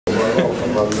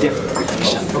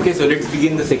Okay, so let's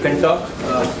begin the second talk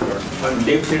on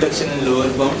depth reduction and lower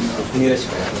bound. Neeraj.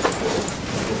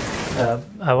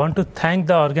 I want to thank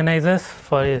the organizers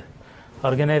for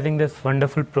organizing this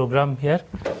wonderful program here.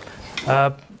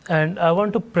 And I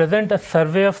want to present a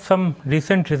survey of some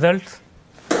recent results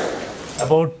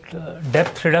about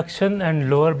depth reduction and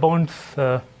lower bounds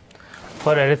for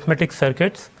arithmetic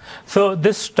circuits. So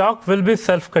this talk will be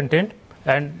self-contained,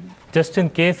 and just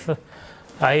in case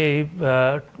I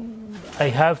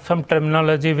have some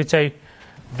terminology which I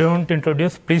don't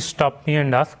introduce, please stop me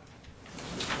and ask.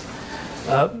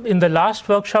 In the last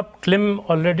workshop, Klim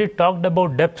already talked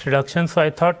about depth reduction, so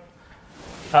I thought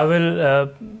I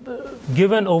will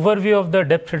give an overview of the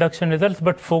depth reduction results,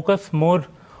 but focus more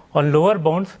on lower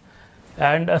bounds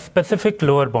and a specific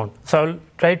lower bound. So I'll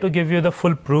try to give you the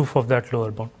full proof of that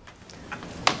lower bound.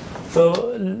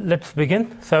 So let's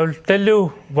begin. So I will tell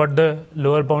you what the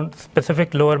lower bound,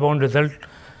 specific lower bound result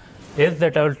is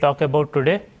that I will talk about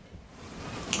today.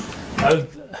 I will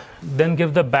then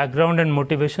give the background and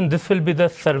motivation. This will be the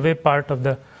survey part of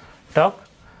the talk.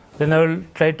 Then I will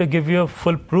try to give you a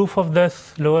full proof of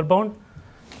this lower bound,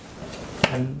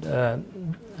 and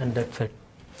that's it.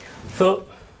 So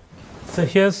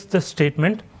here's the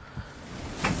statement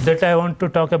that I want to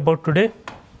talk about today.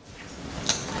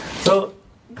 So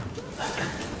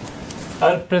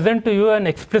I'll present to you an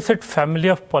explicit family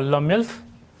of polynomials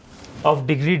of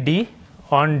degree d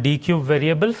on d cube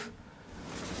variables,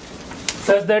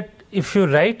 such that if you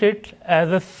write it as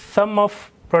a sum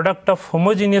of product of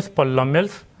homogeneous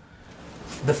polynomials,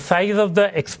 the size of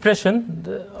the expression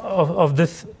of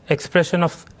this expression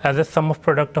of as a sum of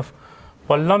product of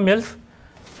polynomials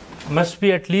must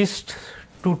be at least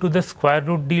 2 to the square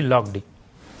root d log d.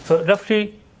 So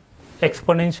roughly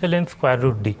exponential in square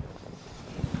root d.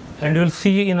 And you'll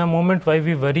see in a moment why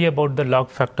we worry about the log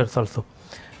factors also.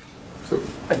 So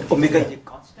omega is a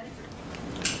constant?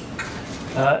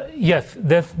 Yes,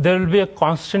 there will be a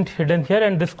constant hidden here,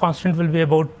 and this constant will be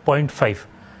about 0.5.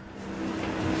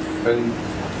 And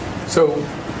so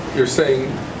you're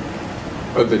saying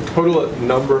the total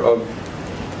number of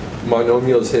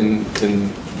monomials in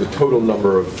the total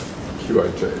number of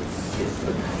QIJs.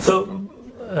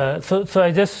 So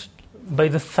I just, by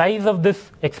the size of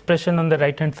this expression on the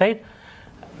right hand side,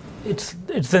 it's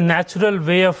the natural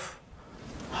way of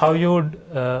how you would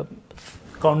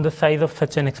count the size of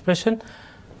such an expression.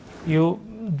 You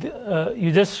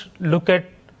just look at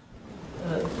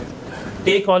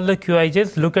take all the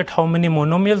QIJs, look at how many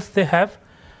monomials they have,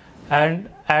 and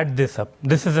add this up.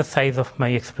 This is the size of my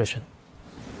expression.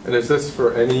 And is this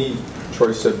for any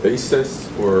choice of basis,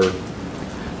 or?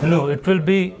 No, it will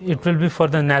be for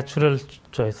the natural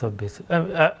choice of basis.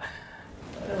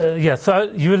 Yeah,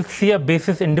 so you will see a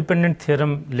basis independent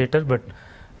theorem later, but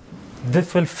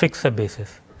this will fix a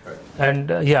basis. Okay.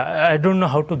 And yeah, I don't know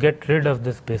how to get rid of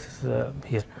this basis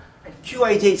here.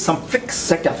 QIJ is some fixed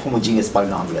set of homogeneous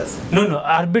polynomials. No,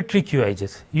 arbitrary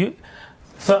QIJs.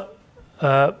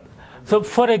 So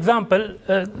for example,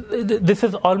 this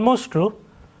is almost true.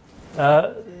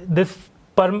 This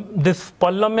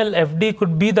polynomial FD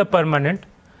could be the permanent.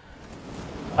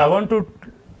 I want to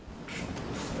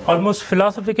almost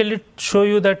philosophically show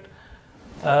you that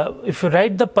if you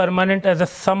write the permanent as a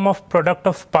sum of product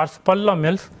of sparse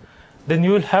polynomials, then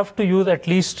you will have to use at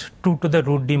least 2 to the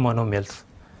root d monomials.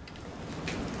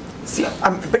 See,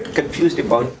 I'm a bit confused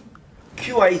about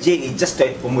QIJ is just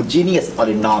a homogeneous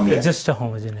polynomial. It's just a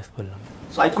homogeneous polynomial.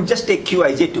 So I could just take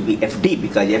QIJ to be FD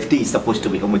because FD is supposed to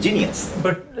be homogeneous.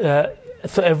 But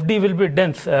so FD will be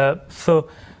dense. So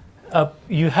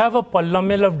you have a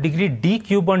polynomial of degree d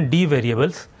cube on d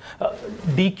variables,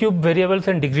 d cube variables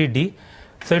and degree d.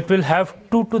 So it will have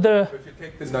 2 to the. If you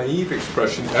take the naive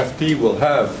expression, FD will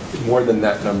have more than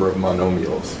that number of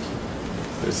monomials.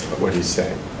 Is what he's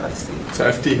saying. I see. So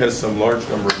FD has some large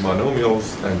number of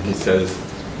monomials, and he says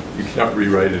you cannot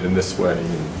rewrite it in this way.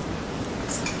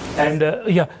 And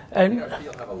yeah, and FD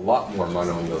will have a lot more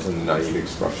monomials in the naive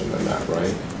expression than that,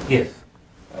 right? yes.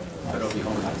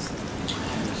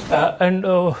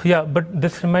 Yeah, but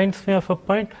this reminds me of a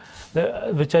point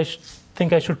which I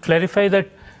think I should clarify, that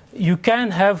you can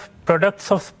have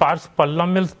products of sparse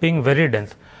polynomials being very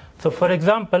dense. So for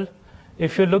example,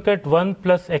 if you look at 1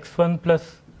 plus x1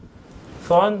 plus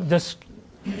so on, just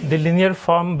the linear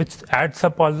form which adds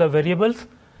up all the variables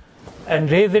and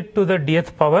raise it to the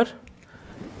dth power,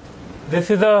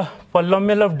 this is a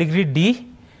polynomial of degree d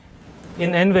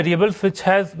in n variables which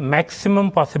has maximum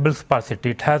possible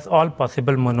sparsity. It has all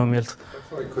possible monomials.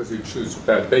 That's why, because you choose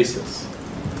bad basis.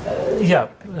 Yeah,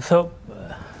 so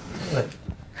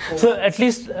at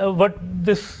least what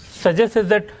this suggests is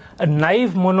that a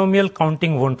naive monomial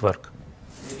counting won't work.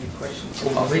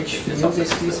 Which field is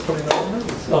this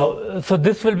polynomial? So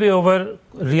this will be over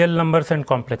real numbers and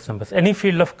complex numbers, any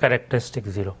field of characteristic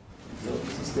 0. So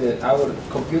this is our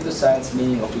computer science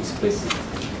meaning of explicit.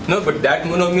 No, but that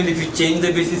monomial, if you change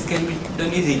the basis, can be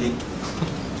done easily.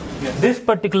 This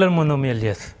particular monomial,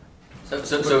 yes. So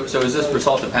is this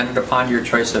result dependent upon your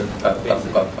choice of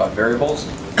variables?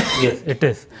 Yes, it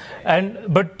is.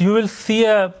 But you will see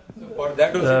a For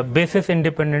that also, basis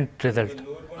independent result.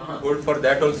 hold for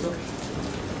that also.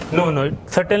 No,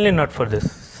 certainly not for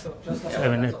this. I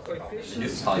mean, It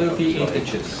will be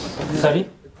integers. sorry?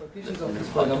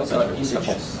 Polynomials are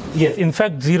integers. Yes, in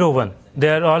fact, 0, 1. They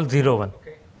are all 0, 1.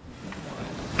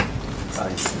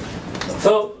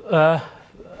 So,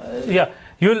 yeah,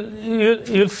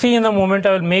 you'll see in a moment.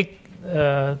 I will make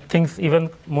things even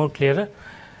more clearer.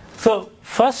 So,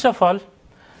 first of all,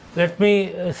 let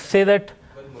me say that.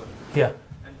 One more. Yeah.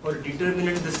 And for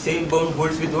determinant, the same bound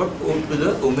holds with what? To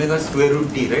the omega square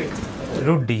root d, right?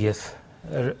 Root d, yes.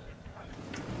 And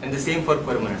the same for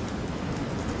permanent.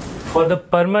 For the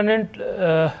permanent,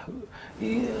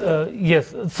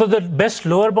 yes. So the best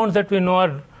lower bounds that we know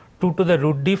are 2 to the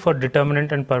root d for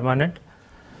determinant and permanent.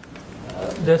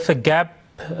 There's a gap,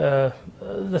 the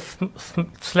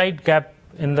slight gap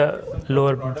in the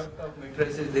lower bounds. Product of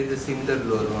matrices, there is a similar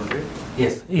lower bound, right?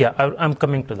 Yes, yeah, I'm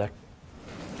coming to that.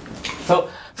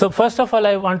 So first of all,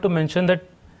 I want to mention that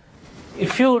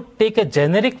if you take a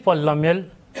generic polynomial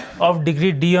of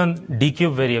degree d on d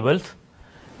cube variables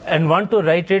and want to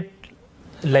write it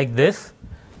like this,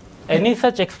 any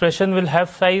such expression will have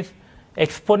size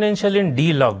exponential in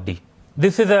d log d.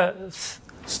 This is a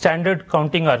standard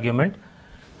counting argument.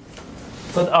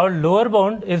 So our lower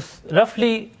bound is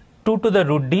roughly 2 to the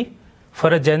root d. For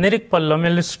a generic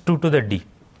polynomial is 2 to the d.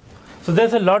 So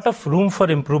there's a lot of room for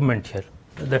improvement here.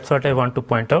 That's what I want to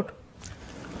point out.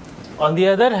 On the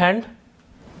other hand,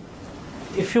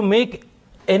 if you make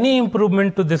any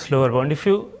improvement to this lower bound, if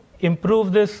you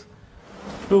improve this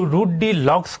to root d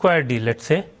log square d, let's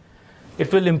say,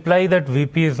 it will imply that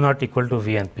Vp is not equal to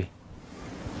Vnp.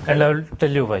 And I will tell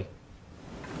you why.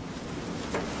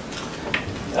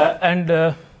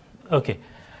 Okay.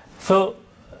 So,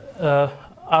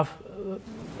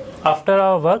 after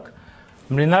our work,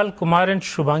 Mrinal Kumar and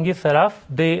Shubhangi Saraf,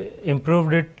 they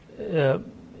improved it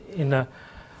in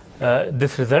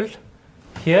this result.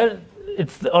 Here,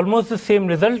 it's almost the same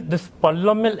result. This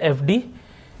polynomial Fd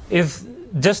is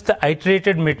just the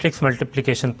iterated matrix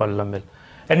multiplication polynomial,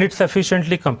 and it's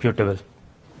sufficiently computable.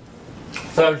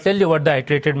 So I'll tell you what the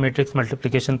iterated matrix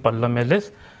multiplication polynomial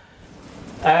is.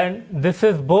 And this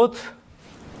is both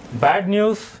bad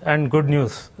news and good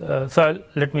news.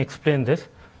 Let me explain this.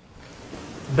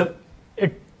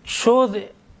 It shows,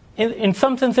 in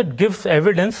some sense, it gives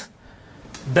evidence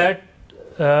that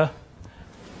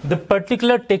the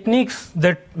particular techniques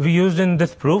that we used in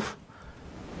this proof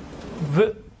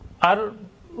are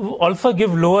also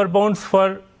give lower bounds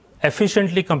for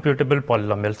efficiently computable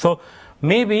polynomials. So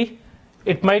maybe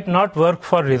it might not work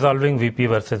for resolving Vp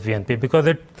versus Vnp because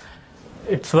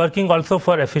it's working also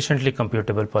for efficiently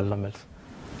computable polynomials.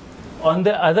 On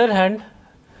the other hand,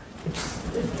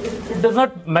 it does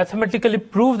not mathematically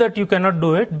prove that you cannot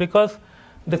do it because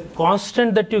the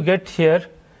constant that you get here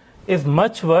is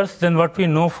much worse than what we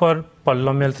know for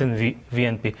polynomials in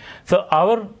Vnp. So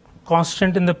our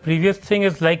constant in the previous thing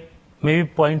is like maybe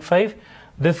 0.5.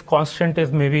 This constant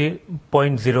is maybe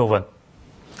 0.01.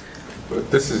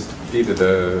 But this is d to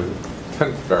the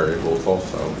 10th variables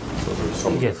also. So there's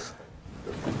some. Yes.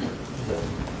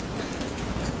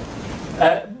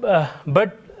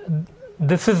 But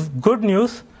this is good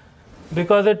news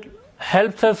because it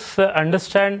helps us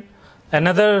understand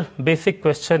another basic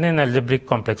question in algebraic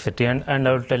complexity, and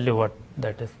I will tell you what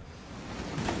that is.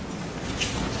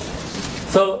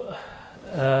 So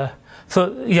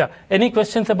yeah, any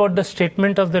questions about the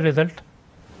statement of the result?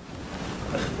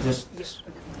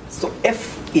 So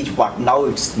F is what? Now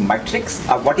it's matrix.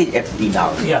 What is Fd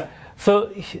now? Yeah. So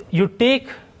you take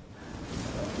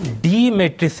d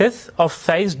matrices of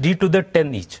size d to the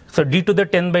 10 each. So d to the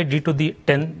 10 by d to the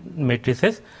 10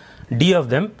 matrices, d of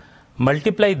them,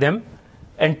 multiply them,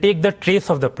 and take the trace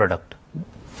of the product.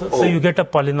 So you get a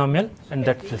polynomial, and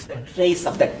that's this one. The trace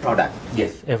of that product.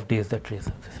 Yes, Fd is the trace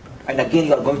of this product. And again,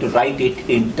 you are going to write it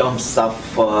in terms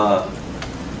of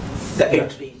the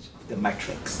entries of the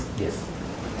matrix. Yes.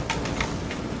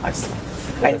 I see.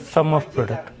 And sum of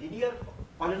product. Linear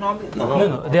polynomial?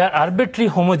 No, they are arbitrary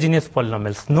homogeneous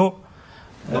polynomials. No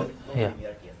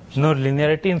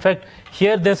linearity. In fact,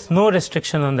 here there's no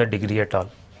restriction on the degree at all.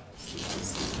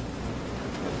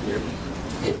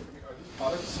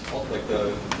 Products, like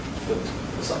the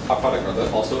product, are they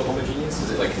also homogeneous?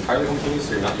 Is it like entirely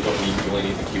homogeneous, or you only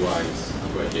need the QIs?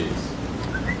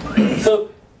 So,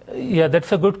 yeah,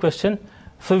 that's a good question.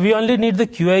 So we only need the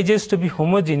QIJs to be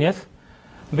homogeneous,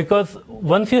 because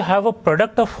once you have a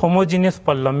product of homogeneous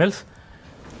polynomials,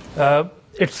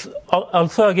 it's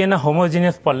also again a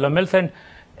homogeneous polynomials, and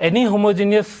any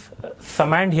homogeneous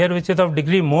summand here which is of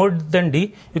degree more than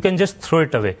d, you can just throw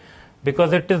it away,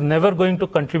 because it is never going to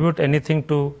contribute anything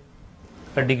to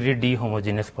a degree d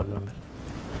homogeneous polynomial.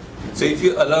 So if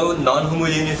you allow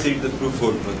non-homogeneous, the proof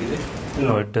won't work, is it?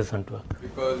 No, it doesn't work.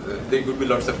 Because there could be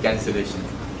lots of cancellation.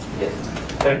 Yes.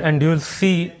 And you will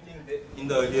see in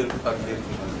the earlier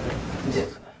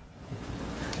yes.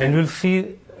 And you will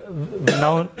see we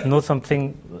now know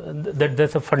something, that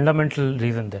there's a fundamental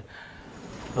reason there.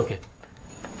 Okay.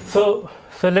 So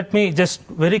let me just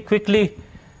very quickly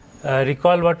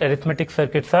recall what arithmetic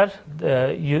circuits are.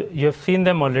 You have seen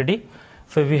them already.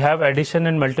 So we have addition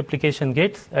and multiplication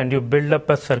gates, and you build up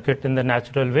a circuit in the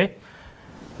natural way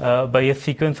by a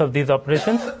sequence of these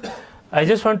operations. I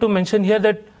just want to mention here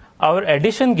that our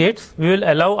addition gates, we will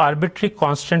allow arbitrary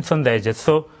constants on the edges.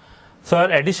 So our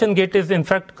addition gate is in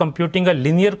fact computing a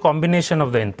linear combination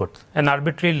of the inputs, an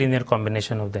arbitrary linear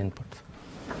combination of the inputs.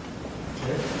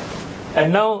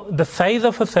 And now the size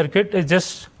of a circuit is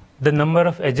just the number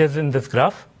of edges in this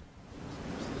graph.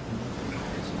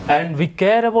 And we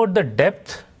care about the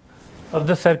depth of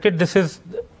the circuit. This is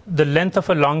the length of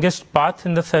a longest path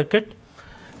in the circuit.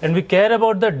 And we care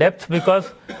about the depth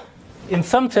because in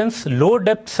some sense, low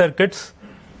depth circuits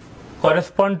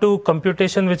correspond to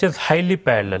computation which is highly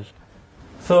parallel.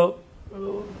 So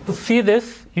to see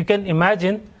this, you can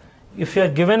imagine if you are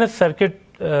given a circuit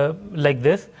like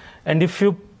this, and if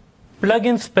you plug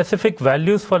in specific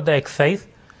values for the x size,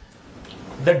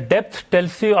 the depth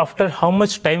tells you after how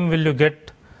much time will you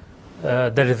get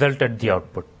the result at the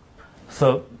output.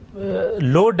 So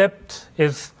low depth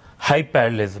is high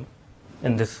parallelism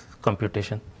in this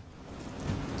computation.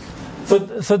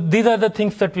 So these are the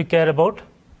things that we care about.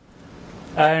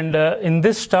 And in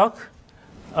this talk,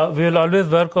 we will always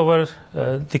work over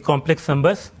the complex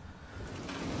numbers.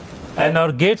 And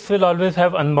our gates will always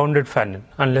have unbounded fan-in,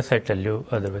 unless I tell you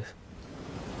otherwise.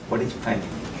 What is fan-in?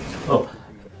 Oh.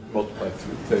 Multiply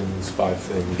through things, 5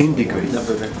 things. Integrate.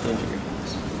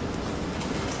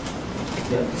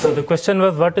 Yeah. So the question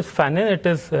was, what is fan-in? It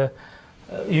is,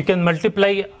 you can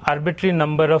multiply arbitrary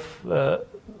number of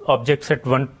objects at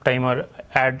one time, or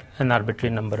add an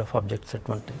arbitrary number of objects at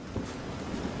one time.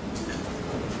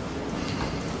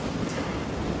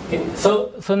 Okay.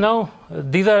 So now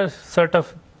these are sort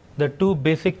of the two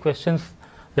basic questions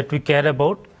that we care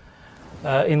about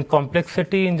in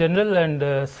complexity in general, and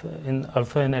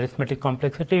also in arithmetic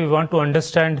complexity. We want to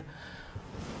understand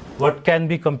what can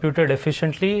be computed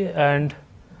efficiently and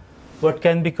what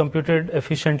can be computed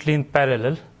efficiently in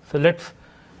parallel. So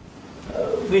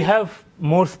we have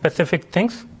more specific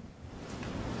things,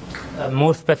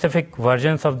 more specific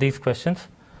versions of these questions.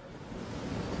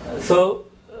 So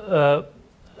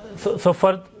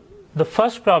for the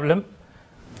first problem,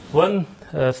 one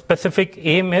specific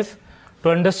aim is to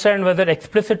understand whether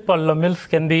explicit polynomials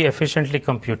can be efficiently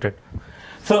computed.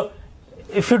 So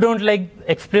if you don't like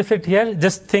explicit here,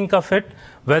 just think of it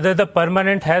whether the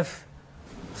permanent has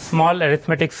small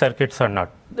arithmetic circuits or not.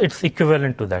 It's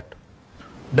equivalent to that.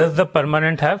 Does the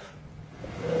permanent have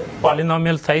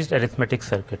polynomial sized arithmetic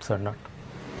circuits or not?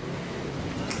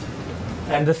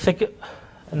 And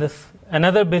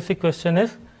another basic question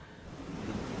is,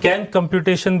 can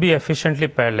computation be efficiently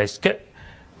parallelized?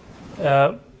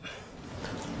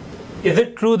 Is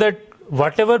it true that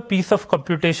whatever piece of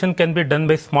computation can be done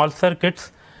by small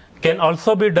circuits can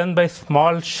also be done by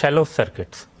small shallow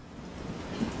circuits?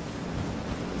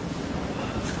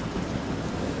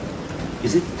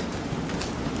 Is it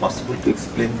possible to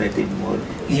explain that in more?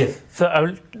 Yes. So I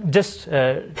will just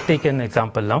take an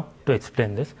example now to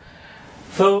explain this.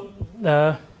 So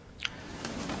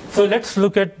let's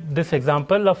look at this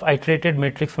example of iterated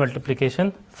matrix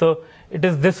multiplication. So it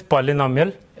is this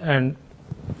polynomial, and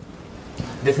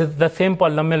this is the same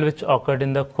polynomial which occurred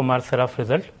in the Kumar-Saraf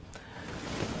result.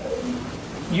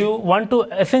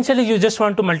 Essentially you just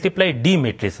want to multiply D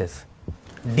matrices,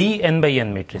 D n by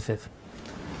n matrices.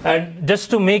 And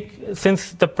just to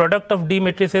since the product of D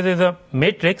matrices is a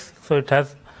matrix, so it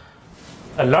has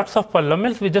lots of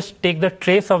polynomials, we just take the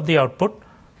trace of the output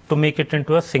to make it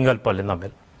into a single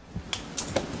polynomial.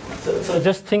 So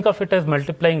just think of it as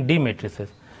multiplying D matrices.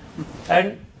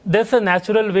 And there's a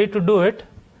natural way to do it.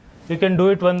 You can do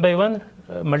it one by one,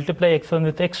 multiply x1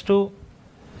 with x2,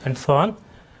 and so on.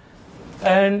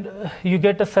 And you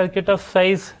get a circuit of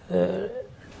size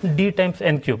d times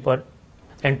n cube, or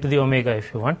n to the omega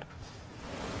if you want.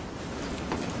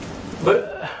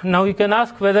 But now you can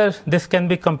ask whether this can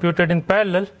be computed in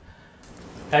parallel,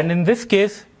 and in this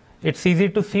case it's easy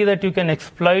to see that you can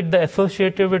exploit the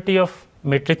associativity of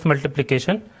matrix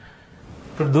multiplication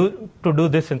to do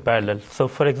this in parallel. So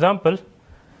for example,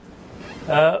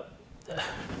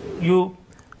 you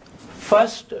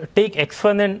first take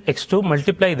x1 and x2,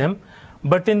 multiply them,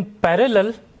 but in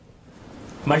parallel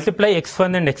multiply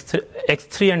x1 and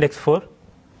x3 and x4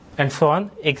 and so on,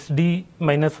 xd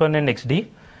minus 1 and xd,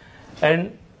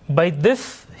 and by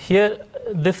this here,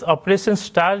 this operation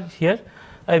star here,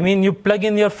 I mean you plug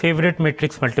in your favorite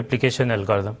matrix multiplication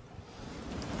algorithm.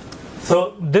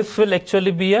 So this will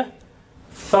actually be a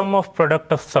sum of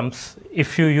product of sums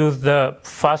if you use the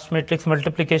fast matrix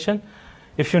multiplication.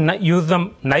 If you use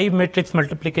the naive matrix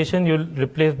multiplication, you'll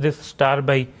replace this star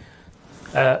by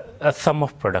a sum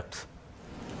of products.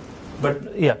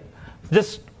 But yeah,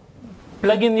 just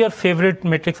plug in your favorite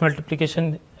matrix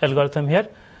multiplication algorithm here,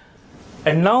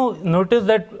 and now notice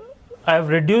that I have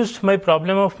reduced my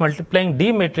problem of multiplying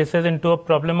D matrices into a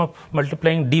problem of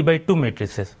multiplying D by 2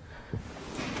 matrices,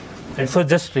 and so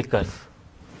just recurse.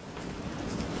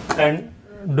 And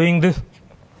doing this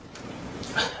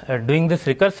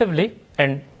recursively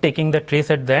and taking the trace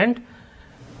at the end,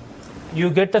 you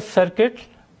get a circuit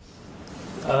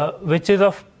which is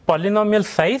of polynomial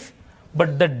size,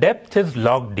 but the depth is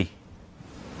log D,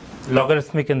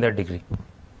 logarithmic in the degree.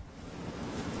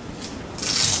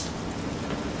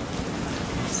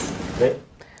 Right.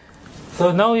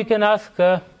 So now you can ask,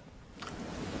 well,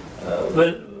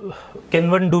 can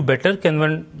one do better? Can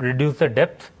one reduce the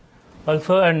depth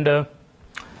also? And the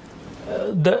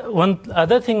one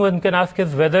other thing one can ask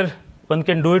is whether one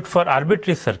can do it for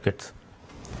arbitrary circuits.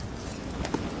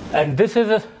 And this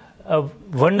is a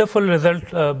wonderful result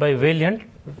by Valiant,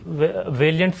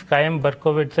 Skyam,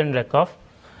 Berkowitz and Rakov.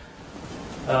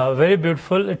 Very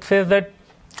beautiful. It says that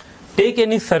take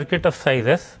any circuit of size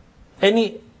S,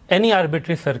 any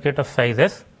arbitrary circuit of size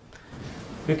S,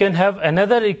 you can have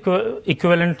another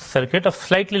equivalent circuit of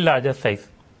slightly larger size,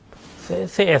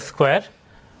 say S square,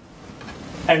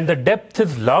 and the depth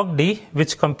is log D,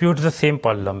 which computes the same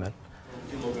polynomial.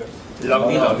 Log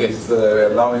D, log S.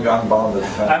 Allowing unbounded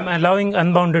fan. I'm allowing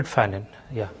unbounded fan-in.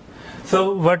 Yeah.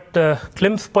 So what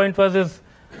Klim's point was is,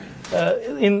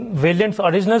 in Valiant's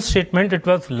original statement, it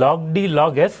was log D,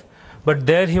 log S, but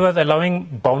there he was allowing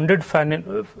bounded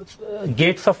fan-in,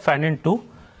 gates of fan-in too.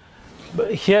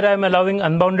 But here I am allowing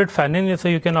unbounded fan-in, so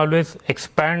you can always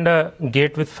expand a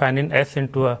gate with fan-in S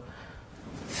into a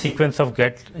sequence of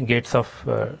gates of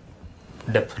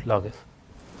depth log S.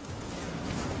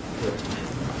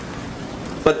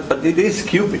 But it is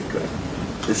cubic, right?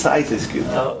 The size is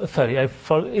cubic. Sorry,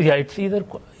 yeah, it's either,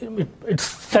 it's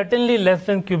certainly less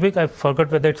than cubic. I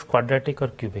forgot whether it's quadratic or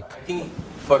cubic. I think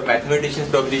for mathematicians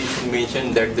probably you should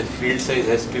mention that the field size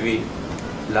has to be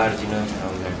large enough and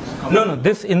all that. No,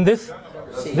 this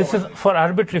is for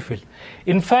arbitrary field.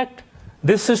 In fact,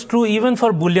 this is true even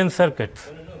for Boolean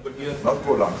circuits. Not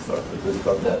Coulomb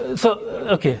circuit. So,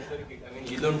 okay. I mean,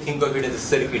 you don't think of it as a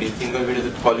circuit, you think of it as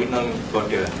a polynomial,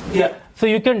 whatever. Yeah. So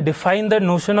you can define the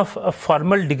notion of a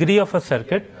formal degree of a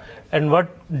circuit, and what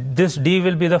this D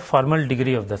will be the formal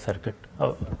degree of the circuit.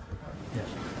 Oh. Yeah.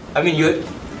 I mean, you're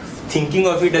thinking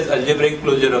of it as algebraic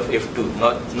closure of F2,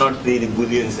 not the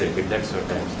Boolean circuit. That's what I'm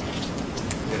saying.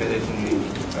 Whereas I think we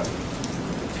need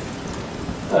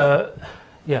to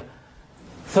yeah.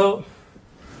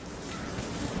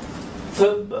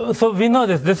 So we know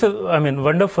this. This is, I mean,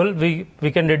 wonderful. We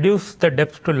can reduce the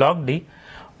depth to log D.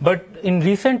 But in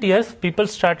recent years, people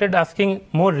started asking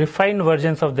more refined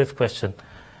versions of this question.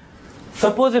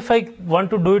 Suppose if I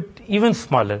want to do it even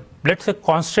smaller, let's say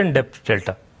constant depth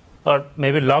delta, or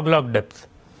maybe log depth.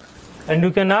 And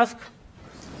you can ask,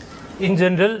 in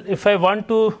general, if I want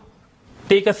to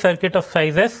take a circuit of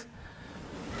size S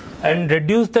and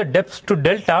reduce the depth to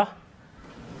delta,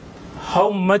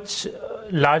 how much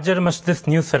larger must this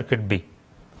new circuit be?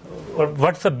 Or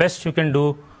what's the best you can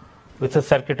do with a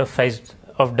circuit of size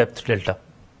of depth delta?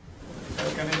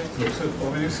 Can I just, so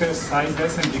when you say size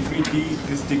S and degree D,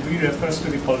 this degree refers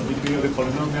to the degree of the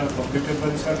polynomial computed by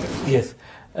the circuit? Yes.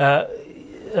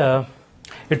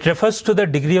 It refers to the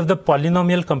degree of the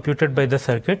polynomial computed by the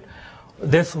circuit.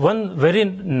 There's one very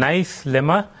nice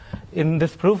lemma in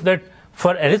this proof that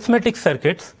for arithmetic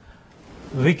circuits,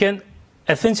 we can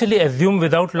essentially assume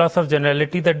without loss of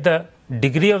generality that the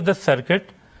degree of the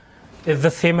circuit is the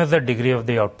same as the degree of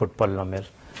the output polynomial.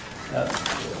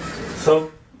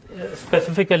 So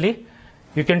specifically,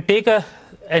 you can take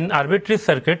an arbitrary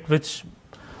circuit which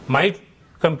might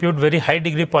compute very high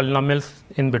degree polynomials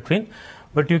in between,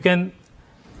 but you can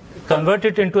convert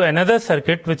it into another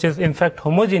circuit which is in fact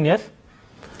homogeneous,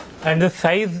 and the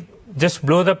size just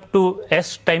blows up to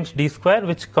s times d square,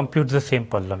 which computes the same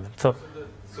polynomial. So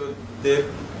the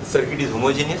circuit is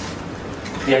homogeneous?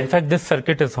 Yeah, in fact this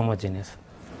circuit is homogeneous,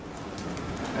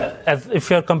 as if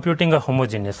you are computing a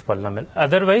homogeneous polynomial.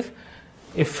 Otherwise,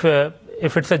 if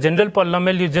it's a general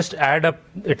polynomial, you just add up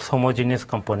its homogeneous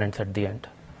components at the end.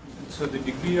 So the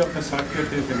degree of a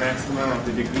circuit is the maximum of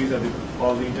the degrees of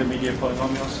all the intermediate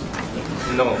polynomials?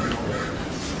 No.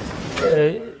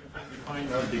 Define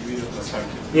our degree of a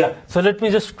circuit. Yeah, so let me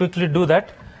just quickly do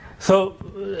that. So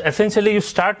essentially you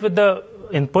start with the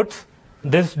inputs.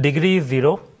 This degree is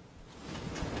 0.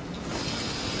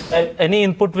 And any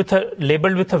input with a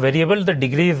labeled with a variable, the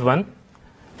degree is 1.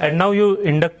 And now you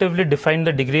inductively define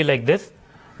the degree like this.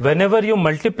 Whenever you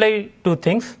multiply two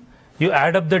things, you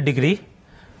add up the degree.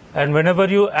 And whenever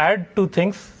you add two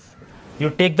things, you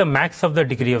take the max of the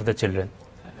degree of the children.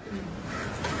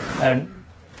 And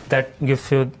that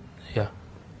gives you,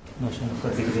 notion of the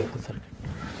degree of the circuit.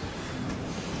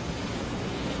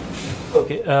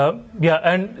 Okay,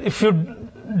 and if you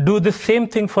do the same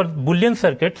thing for Boolean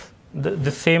circuits,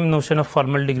 the same notion of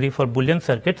formal degree for Boolean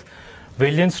circuits,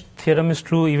 Variance theorem is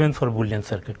true even for Boolean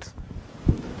circuits.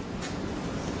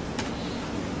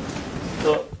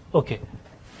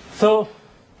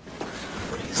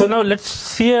 So now let's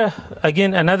see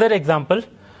again another example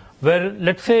where,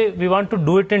 let's say we want to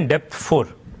do it in depth 4.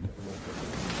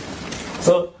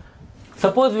 So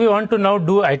suppose we want to now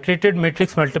do iterated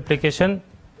matrix multiplication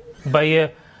by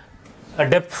a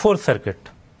depth 4 circuit.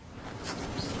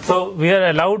 So we are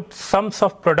allowed sums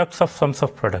of products of sums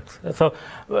of products. So,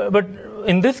 but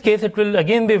in this case it will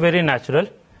again be very natural.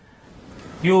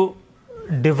 You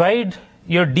divide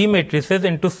your D matrices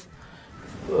into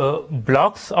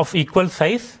blocks of equal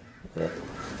size,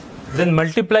 then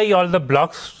multiply all the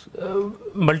blocks,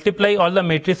 multiply all the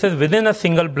matrices within a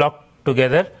single block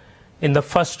together in the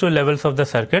first two levels of the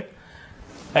circuit,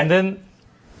 and then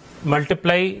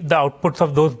multiply the outputs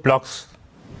of those blocks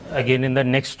again in the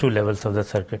next two levels of the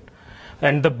circuit.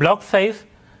 And the block size,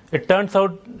 it turns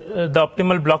out the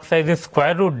optimal block size is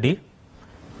square root D.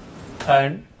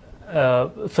 And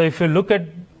so if you look at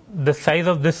the size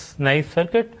of this nice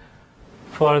circuit,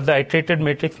 for the iterated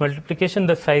matrix multiplication,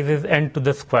 the size is n to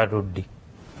the square root D.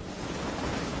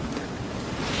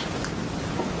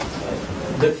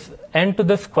 This n to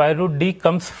the square root D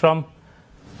comes from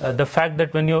the fact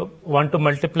that when you want to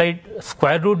multiply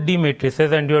square root D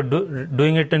matrices and you are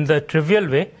doing it in the trivial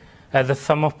way as a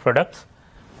sum of products,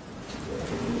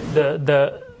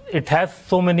 it has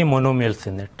so many monomials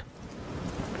in it.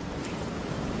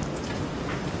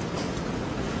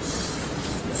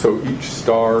 So each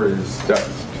star is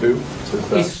depth 2?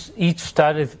 Each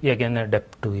star is again a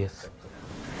depth 2, yes.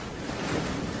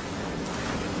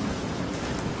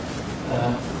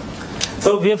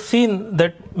 So we have seen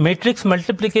that matrix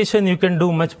multiplication you can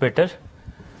do much better.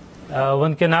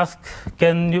 One can ask,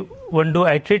 can one do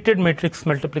iterated matrix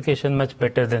multiplication much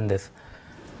better than this?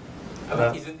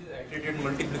 Isn't this iterated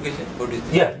multiplication? What is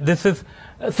this? Yeah, this is.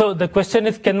 So the question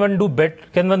is, can one do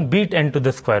can one beat n to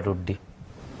the square root D?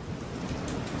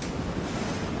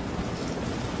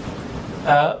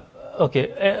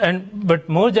 Okay, but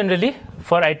more generally,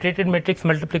 for iterated matrix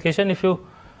multiplication, if you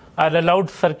are allowed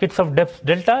circuits of depth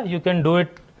delta, you can do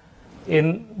it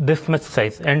in this much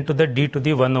size, n to the d to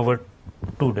the 1 over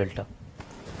 2 delta.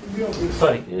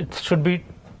 Sorry, it should be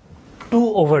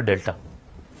 2 over delta.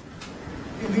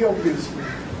 In the obvious way.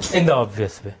 In the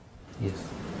obvious way, yes.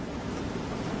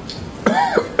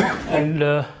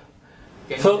 And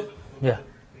so, yeah.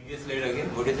 Previous slide again,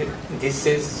 what is it? This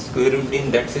says square root D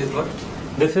and that says what?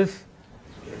 This is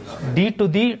d to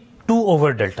the 2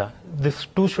 over delta. This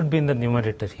 2 should be in the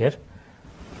numerator here.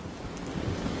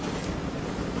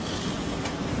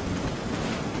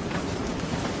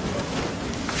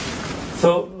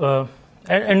 So,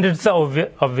 and it's the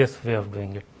obvious way of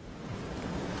doing it.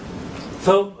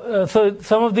 So,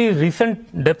 some of the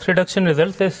recent depth reduction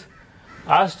results is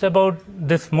asked about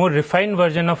this more refined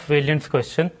version of Variance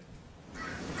question.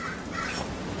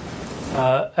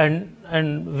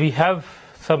 And we have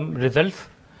some results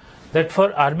that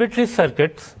for arbitrary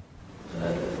circuits,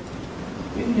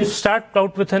 you start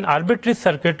out with an arbitrary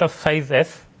circuit of size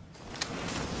S.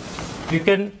 You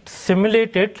can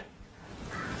simulate it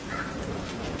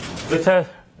with a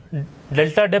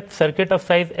delta depth circuit of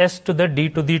size S to the d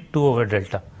to the 2 over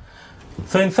delta.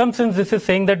 So in some sense, this is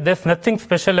saying that there's nothing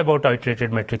special about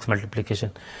iterated matrix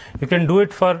multiplication. You can do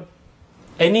it for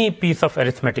any piece of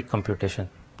arithmetic computation,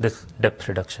 this depth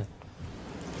reduction.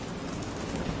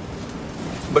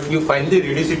 But you finally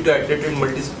reduce it to iterated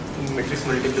matrix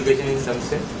multiplication in some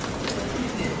sense?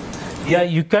 Yeah,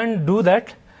 you can do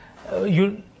that.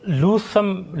 You lose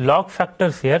some log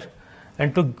factors here,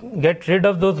 and to get rid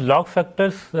of those log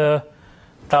factors,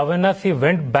 Tavanasi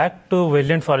went back to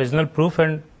Valiant's original proof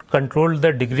and controlled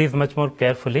the degrees much more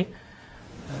carefully.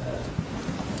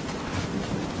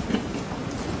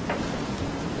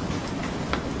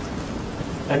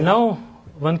 And now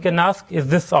one can ask, is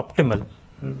this optimal?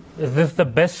 Is this the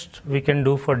best we can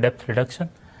do for depth reduction?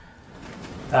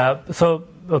 So,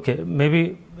 okay,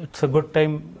 maybe it's a good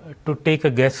time to take a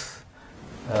guess.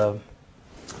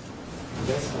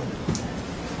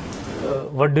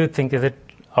 What do you think? Is it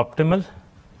optimal?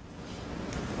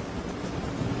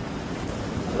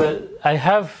 Well, I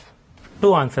have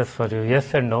two answers for you,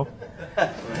 yes and no.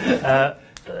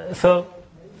 So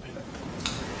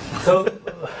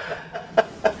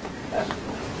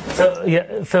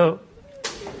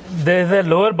there is a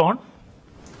lower bound.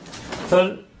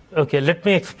 So, okay, let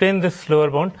me explain this lower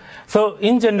bound. So,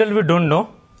 in general, we don't know.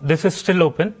 This is still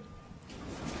open.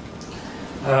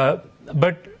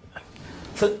 But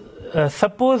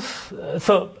suppose,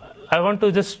 so I want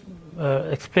to just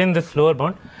explain this lower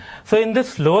bound. So, in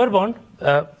this lower bound,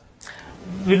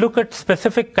 we look at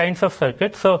specific kinds of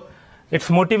circuits. So, it's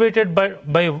motivated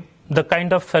by the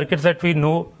kind of circuits that we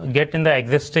know get in the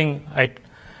existing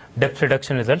depth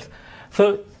reduction results.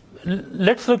 So,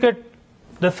 let's look at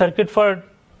the circuit for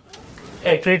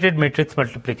iterated matrix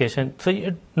multiplication.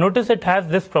 So, notice it has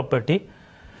this property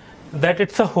that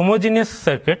it's a homogeneous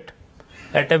circuit.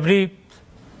 At every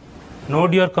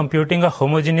node you are computing a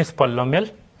homogeneous polynomial,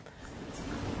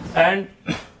 and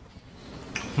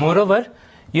moreover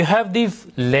you have these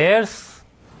layers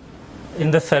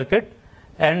in the circuit,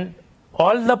 and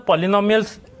all the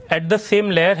polynomials at the same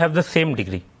layer have the same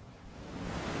degree.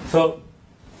 So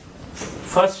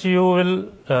first you will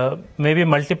maybe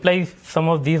multiply some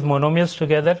of these monomials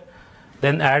together,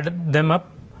 then add them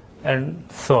up, and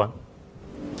so on.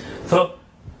 So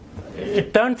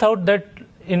it turns out that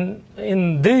in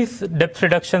these depth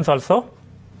reductions also,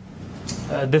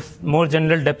 this more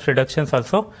general depth reductions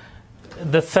also,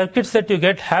 the circuits that you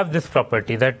get have this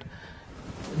property that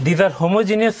these are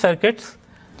homogeneous circuits,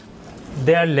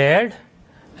 they are layered,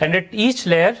 and at each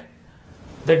layer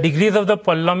the degrees of the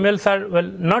polynomials are, well,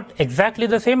 not exactly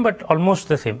the same, but almost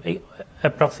the same,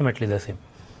 approximately the same.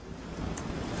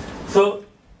 So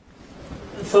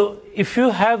if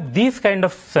you have these kind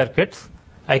of circuits,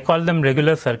 I call them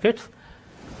regular circuits,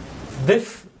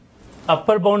 this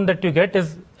upper bound that you get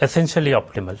is essentially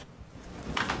optimal.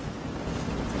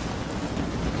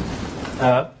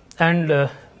 And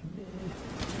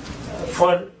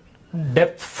for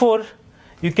depth 4,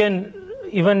 you can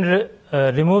even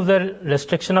remove the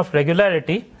restriction of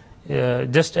regularity.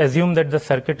 Just assume that the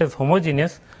circuit is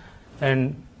homogeneous,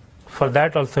 and for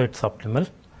that also it's optimal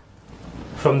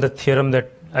from the theorem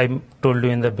that I told you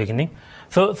in the beginning.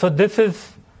 So this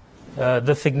is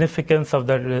the significance of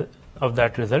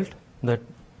that result. That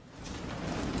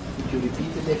Could you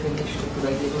repeat the definition of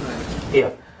regularity?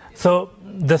 Yeah. So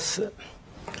the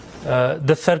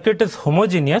circuit is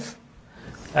homogeneous,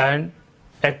 and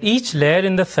at each layer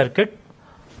in the circuit,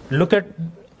 look at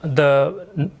the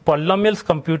polynomials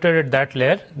computed at that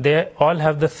layer, they all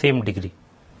have the same degree.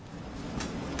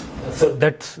 So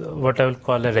that's what I will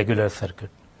call a regular circuit.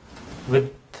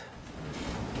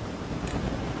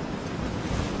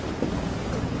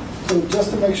 So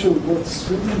just to make sure, what's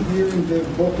written here in the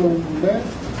bottom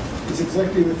left is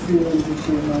exactly the theorem that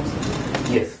you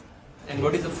announced. Yes. And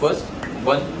what is the first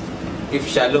one? If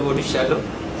shallow, what is shallow?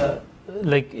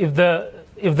 Like if the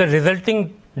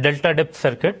resulting delta depth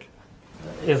circuit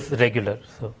is regular.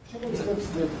 So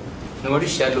No, what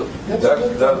is shallow? Depth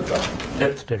delta.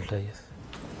 depth delta, yes.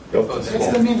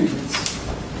 That's the meaning. It's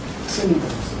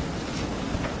synonyms.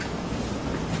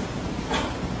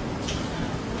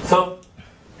 So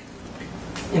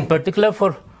in particular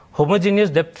for homogeneous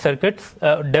depth circuits,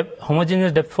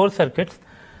 homogeneous depth 4 circuits,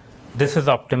 this is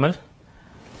optimal.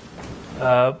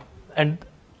 And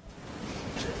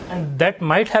that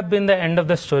might have been the end of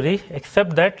the story,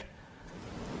 except that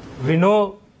we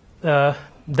know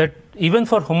that even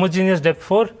for homogeneous depth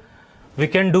 4, we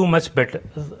can do much better.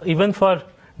 Even for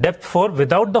depth 4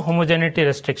 without the homogeneity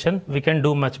restriction, we can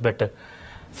do much better.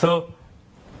 So,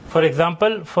 for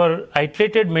example, for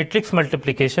iterated matrix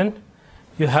multiplication,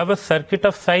 you have a circuit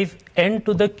of size n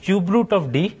to the cube root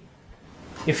of d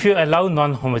if you allow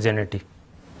non-homogeneity.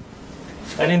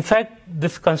 And in fact,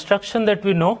 this construction that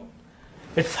we know,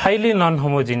 it's highly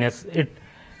non-homogeneous.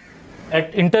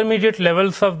 At intermediate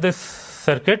levels of this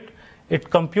circuit, it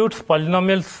computes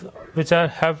polynomials which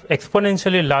have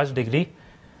exponentially large degree,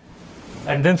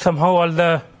 and then somehow all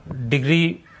the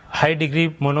degree high degree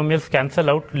monomials cancel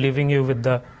out, leaving you with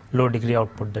the low degree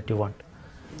output that you want.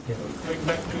 Yeah. Going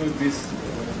back to this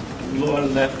lower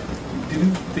left,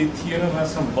 didn't the theorem have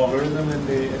some logarithm in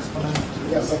the exponent?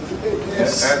 Yeah, but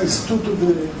S is 2 to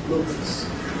the log S.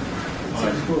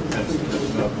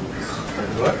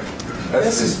 What?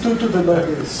 S is 2 to the log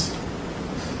S.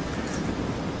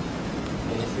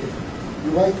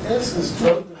 You write S as 2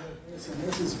 to the log S, and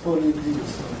S is poly D.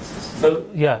 So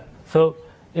yeah, so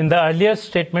in the earlier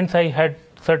statements I had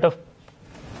sort of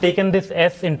taken this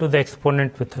S into the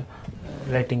exponent with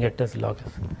writing it as log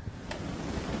S.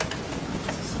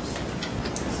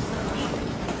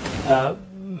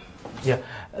 Yeah,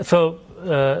 so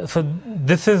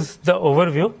this is the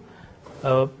overview.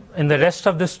 In the rest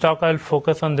of this talk, I'll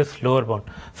focus on this lower bound.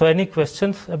 So, any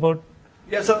questions about?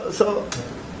 Yeah. So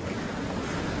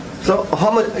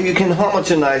you can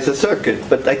homogenize a circuit,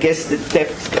 but I guess the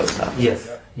depth goes up. Yes.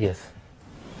 Yes.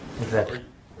 Exactly.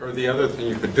 Or the other thing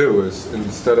you could do is,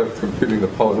 instead of computing the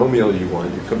polynomial you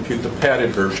want, you compute the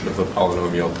padded version of the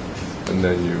polynomial, and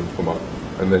then you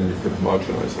can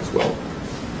homogenize as well.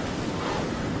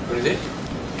 What is it?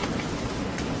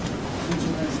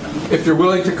 If you're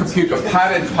willing to compute a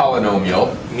padded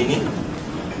polynomial, Meaning?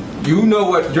 you know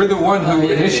what, you're the one who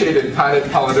initiated padded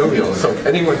polynomials, so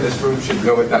anyone in this room should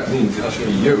know what that means. It should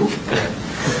be you.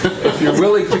 If you're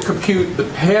willing to compute the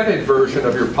padded version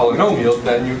of your polynomial,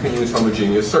 then you can use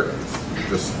homogeneous circuits. You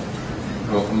just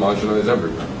homogenize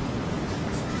everywhere.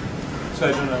 So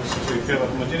I don't know, so if you have a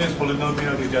homogeneous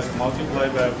polynomial, you just multiply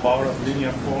by a power of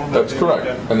linear form. That's correct.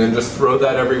 And then just throw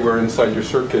that everywhere inside your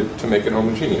circuit to make it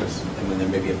homogeneous. And then there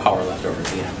may be a power left over at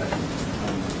the end.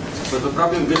 So the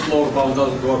problem with lower bound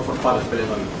doesn't work for padded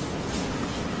polynomials.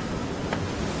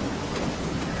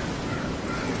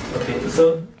 Okay,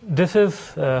 so this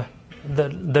is the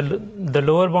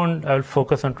lower bound I will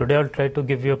focus on today. I will try to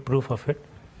give you a proof of it.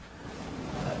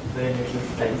 Very little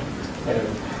time.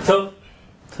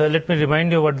 So let me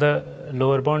remind you what the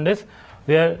lower bound is.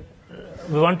 We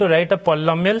want to write a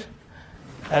polynomial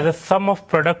as a sum of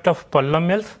product of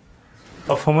polynomials,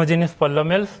 of homogeneous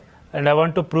polynomials, and I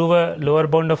want to prove a lower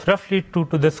bound of roughly 2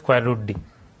 to the square root d.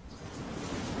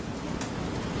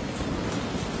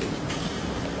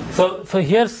 So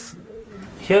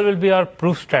here will be our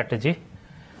proof strategy.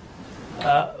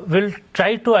 We'll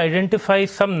try to identify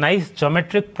some nice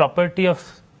geometric property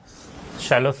of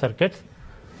shallow circuits,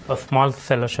 of small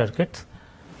shallow circuits.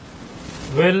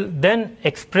 We'll then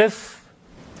express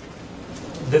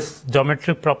this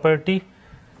geometric property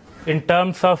in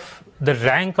terms of the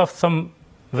rank of some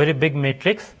very big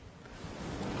matrix,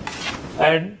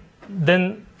 and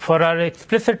then for our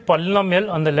explicit polynomial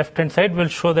on the left hand side, we'll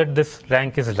show that this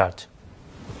rank is large.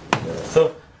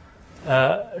 So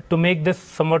to make this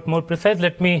somewhat more precise,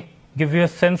 let me give you a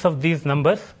sense of these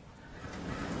numbers.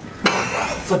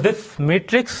 So this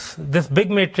matrix, this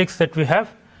big matrix that we have,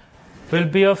 will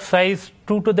be of size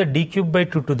 2 to the d cube by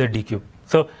 2 to the d cube.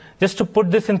 So just to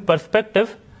put this in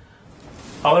perspective,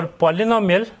 our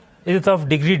polynomial is of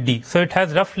degree d. So it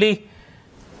has roughly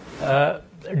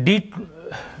d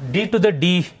to the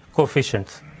d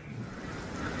coefficients.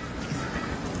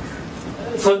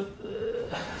 So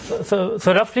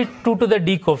roughly 2 to the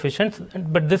d coefficients,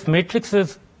 but this matrix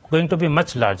is going to be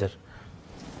much larger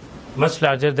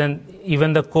than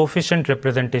even the coefficient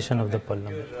representation of the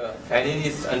polynomial. Your Fannin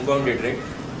is unbounded, right?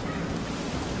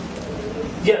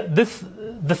 Yeah,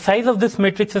 the size of this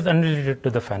matrix is unrelated to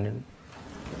the Fannin.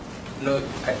 No,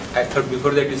 I thought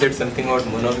before that you said something about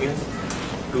monomials,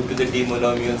 2 to the d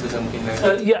monomials or something like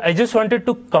that. Yeah, I just wanted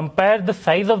to compare the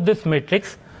size of this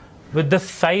matrix with the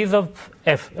size of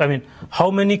f. I mean, how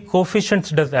many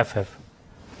coefficients does f have?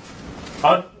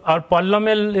 Our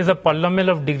polynomial is a polynomial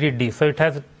of degree d, so it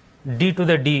has d to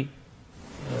the d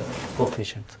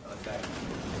coefficients.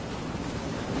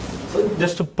 So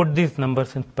just to put these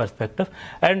numbers in perspective,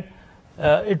 and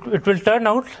it will turn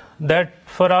out that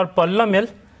for our polynomial,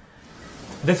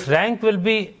 this rank will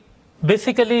be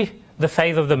basically the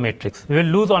size of the matrix. We will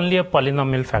lose only a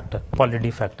polynomial factor, poly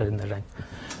d factor in the rank.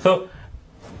 So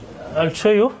I'll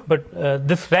show you, but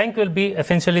this rank will be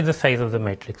essentially the size of the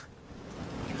matrix.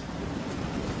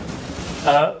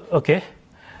 Okay,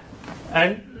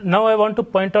 and now I want to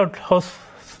point out how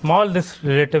small this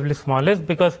relatively small is,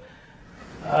 because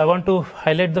I want to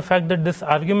highlight the fact that this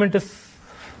argument is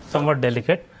somewhat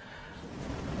delicate.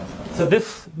 So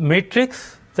this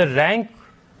matrix, the rank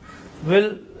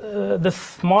will, the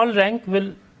small rank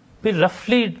will be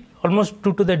roughly almost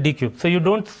 2 to the d cube. So you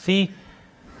don't see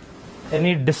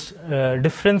any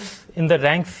difference in the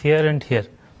ranks here and here.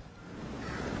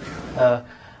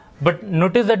 But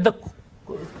notice that the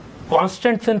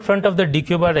constants in front of the d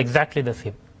cube are exactly the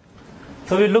same.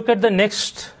 So we look at the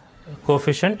next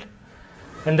coefficient,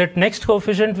 and that next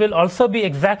coefficient will also be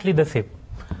exactly the same,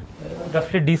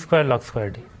 roughly d square log square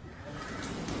d.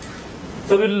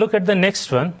 So we'll look at the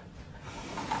next one,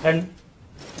 and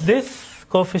this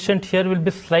coefficient here will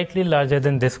be slightly larger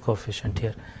than this coefficient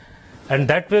here, and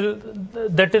that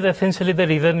is essentially the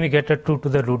reason we get a 2 to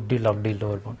the root d log d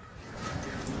lower bound.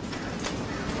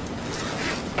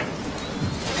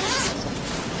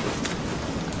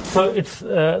 So it's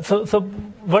so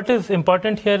what is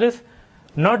important here is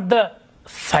not the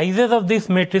sizes of these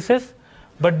matrices,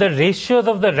 but the ratios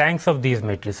of the ranks of these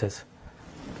matrices.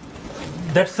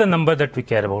 That's the number that we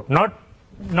care about, not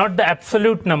the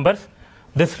absolute numbers.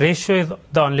 This ratio is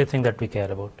the only thing that we care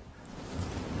about.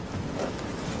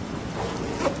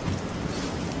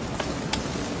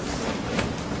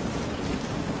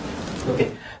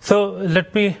 Okay, so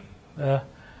let me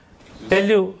tell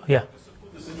you, yeah.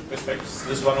 This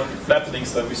is one of the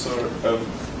flattenings that we saw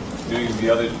during the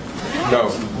other. No,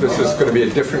 this is going to be a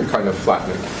different kind of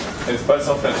flattening. But it's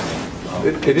not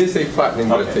flattening. It is a flattening,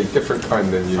 but it's a different kind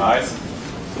than you. I see.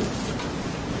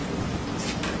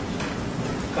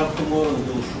 Come tomorrow and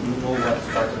you know what's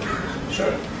flattening.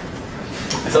 Sure.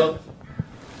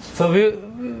 So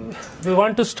we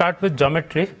want to start with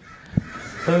geometry.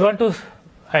 So we want to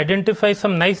identify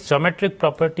some nice geometric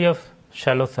property of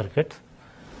shallow circuits.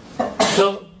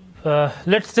 So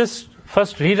let's just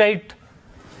first rewrite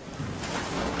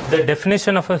the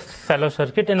definition of a shallow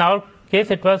circuit. In our case,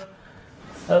 it was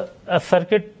a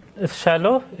circuit is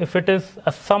shallow if it is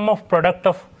a sum of product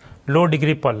of low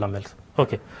degree polynomials.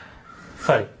 Okay,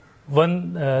 sorry.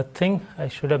 One thing I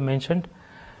should have mentioned.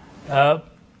 I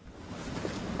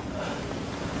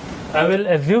will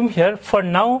assume here, for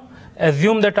now,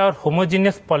 assume that our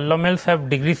homogeneous polynomials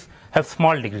have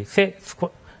small degrees, say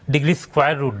degree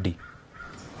square root d.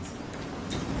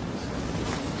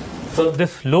 So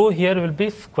this low here will be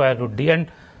square root d,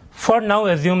 and for now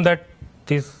assume that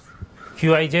these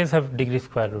Qij's have degree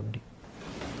square root d.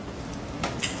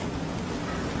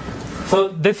 So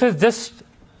this is just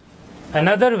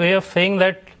another way of saying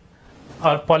that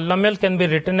our polynomial can be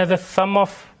written as a sum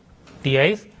of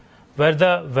ti's, where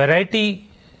the variety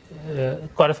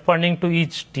corresponding to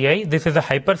each ti, this is a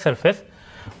hypersurface,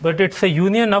 but it's a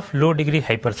union of low degree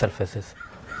hypersurfaces.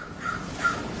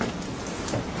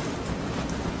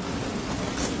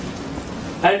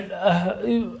 And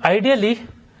ideally,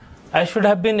 I should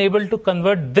have been able to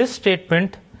convert this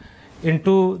statement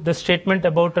into the statement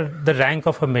about the rank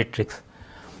of a matrix,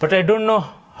 but I don't know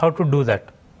how to do that.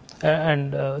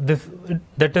 And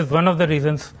that is one of the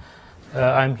reasons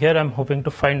I'm here. I'm hoping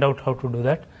to find out how to do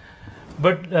that.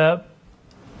 But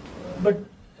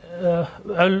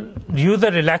I'll use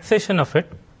a relaxation of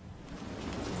it.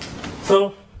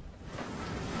 So,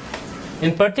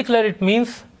 in particular, it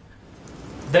means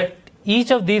that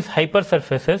each of these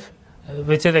hypersurfaces,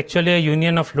 which is actually a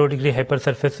union of low degree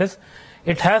hypersurfaces,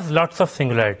 it has lots of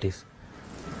singularities.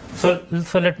 So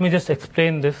let me just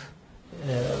explain this.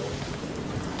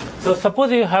 So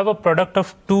suppose you have a product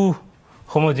of two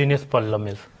homogeneous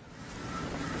polynomials.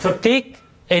 So take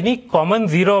any common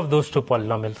zero of those two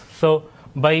polynomials. So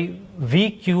by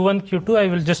V Q1, Q2, I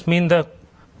will just mean the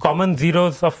common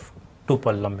zeros of two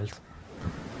polynomials.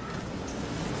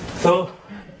 So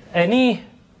any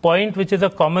point which is a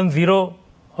common zero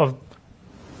of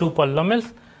two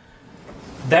polynomials,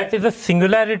 that is a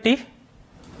singularity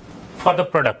for the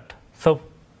product. So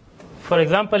for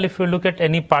example, if you look at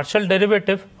any partial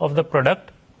derivative of the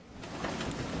product,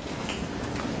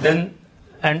 then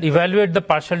and evaluate the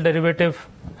partial derivative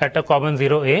at a common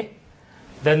zero A,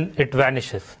 then it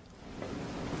vanishes,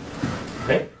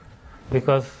 right?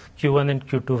 Because Q1 and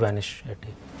Q2 vanish at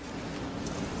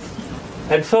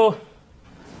A. And so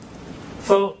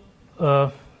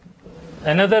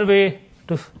another way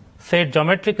to say it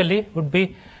geometrically would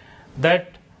be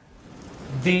that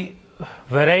the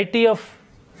variety of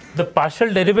the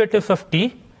partial derivatives of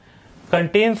T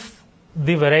contains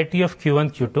the variety of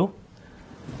Q1, Q2.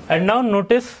 And now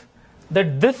notice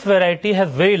that this variety has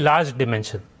very large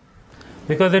dimension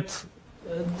because it's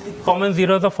common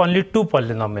zeros of only two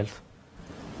polynomials.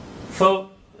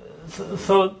 So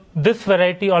this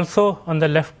variety also on the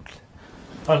left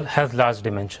has large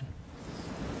dimension.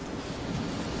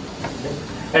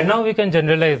 And now we can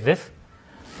generalize this.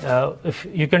 If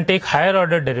you can take higher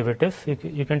order derivatives,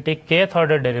 you can take kth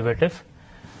order derivatives,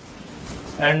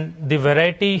 and the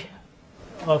variety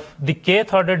of the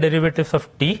kth order derivatives of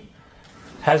T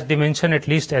has dimension at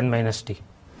least n minus T.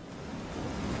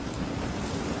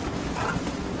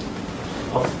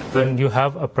 When you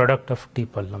have a product of T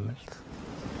polynomials.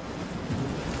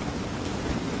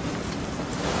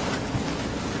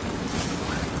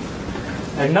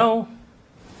 And now,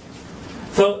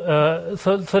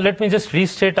 so let me just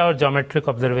restate our geometric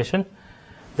observation,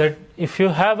 that if you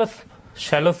have a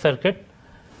shallow circuit,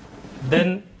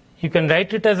 then you can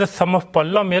write it as a sum of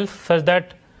polynomials such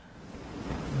that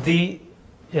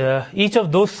each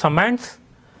of those summands,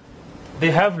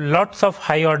 they have lots of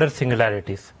high order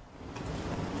singularities.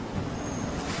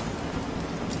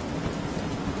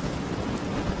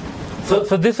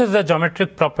 So this is the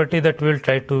geometric property that we will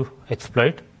try to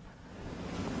exploit.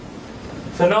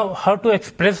 So now, how to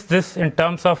express this in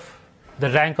terms of the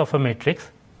rank of a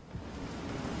matrix?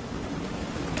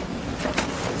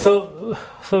 So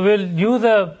we'll use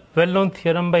a well-known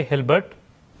theorem by Hilbert.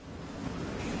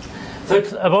 So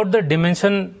it's about the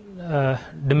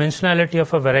dimensionality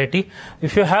of a variety.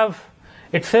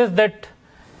 It says that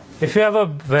if you have a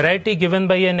variety given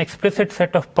by an explicit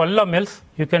set of polynomials,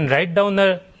 you can write down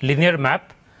a linear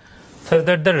map so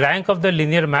that the rank of the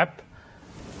linear map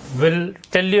will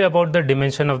tell you about the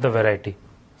dimension of the variety.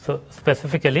 So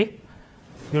specifically,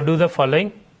 you do the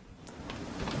following.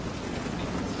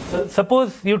 So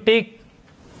suppose you take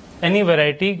any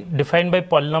variety defined by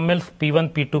polynomials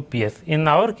p1, p2, ps. In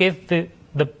our case,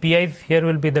 the pi's here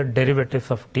will be the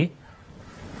derivatives of t.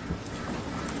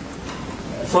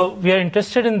 So we are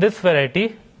interested in this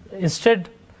variety. Instead,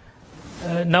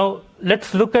 now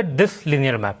let's look at this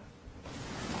linear map.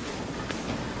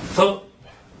 So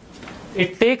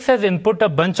it takes as input a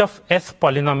bunch of S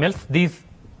polynomials. These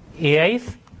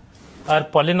AIs are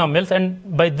polynomials, and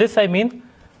by this I mean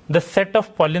the set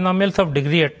of polynomials of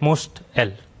degree at most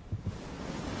L.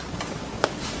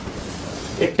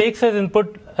 It takes as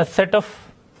input a set of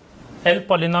L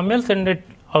polynomials and it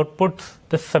outputs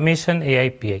the summation AI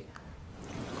pi.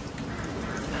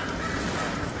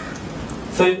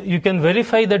 So you can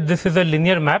verify that this is a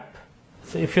linear map.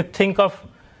 So if you think of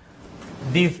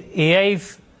these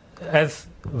AIs as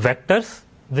vectors,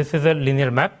 this is a linear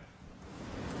map.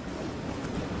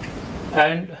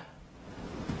 And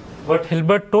what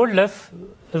Hilbert told us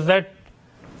is that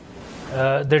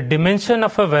the dimension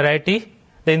of a variety,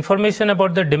 the information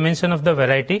about the dimension of the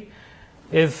variety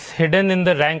is hidden in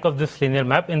the rank of this linear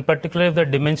map. In particular, if the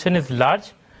dimension is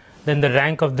large, then the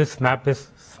rank of this map is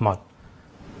small.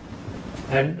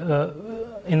 And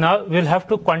we'll have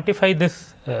to quantify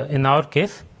this in our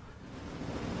case.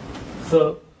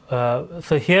 So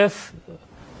here's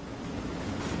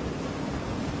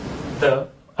the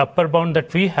upper bound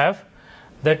that we have,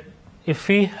 that if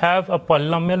we have a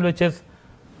polynomial which is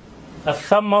a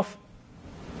sum of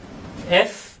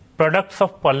S products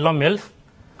of polynomials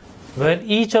where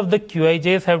each of the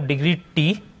Qij's have degree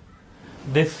t,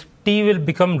 this t will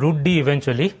become root d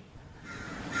eventually.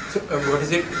 So what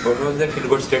is it? What was that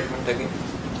Hilbert statement again?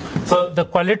 So the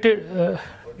quality.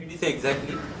 What did he say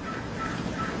exactly?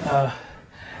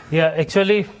 Yeah,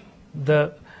 actually,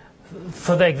 the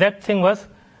exact thing was,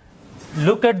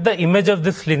 look at the image of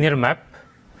this linear map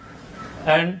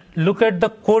and look at the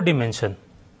codimension.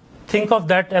 Think of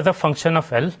that as a function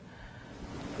of L.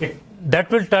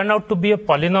 That will turn out to be a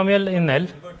polynomial in L.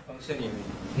 Function you mean?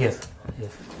 Yes.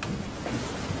 Yes.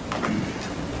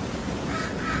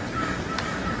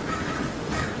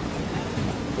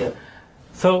 Yeah.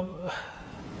 So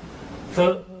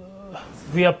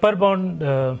we upper bound.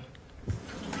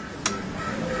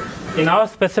 In our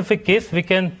specific case, we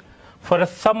can, for a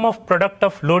sum of product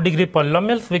of low degree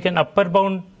polynomials, we can upper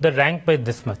bound the rank by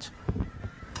this much.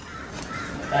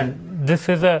 And this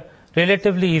is a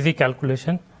relatively easy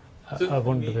calculation. So I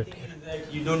won't do it here.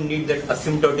 That you don't need that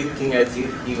asymptotic thing as he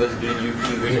was doing. You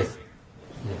Yes.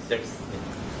 That's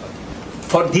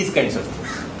for these kinds of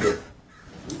things.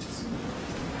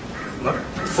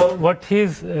 Yes. So what he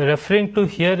is referring to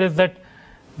here is that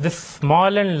this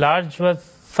small and large was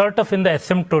sort of in the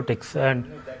asymptotics, and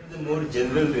that is a more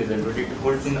general reason, but it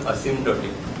holds in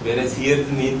asymptotic. Whereas here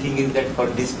the main thing is that for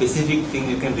this specific thing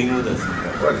you can remove the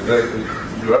asymptotic. Well,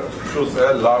 you have to choose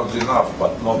L large enough,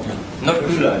 but not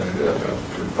too large.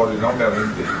 Polynomial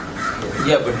indeed.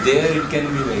 Yeah, but there it can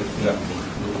be like. Yeah.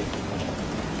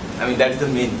 I mean that's the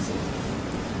main thing.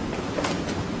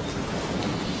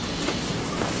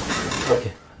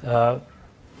 okay.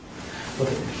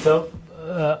 Okay. So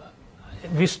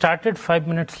we started 5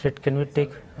 minutes late. Can we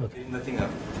take? Okay. Nothing up.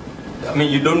 I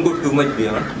mean, you don't go too much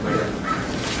beyond.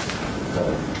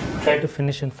 Try to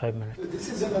finish in 5 minutes.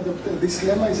 This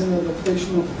lemma is an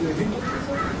adaptation of the Hilbert.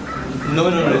 No.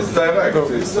 It's direct.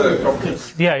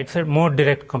 It's a more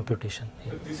direct computation.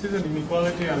 Yeah. This is an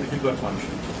inequality on the Hilbert function.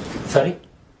 Sorry?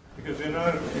 Because there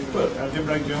are in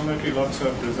algebraic geometry lots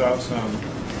of results on.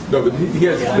 No, but he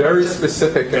has very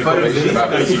specific information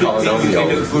about this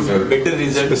polynomial. This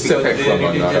is a specific from a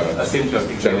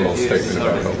general statement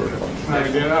about Hilbert function.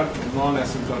 there are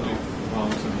non-asymptotic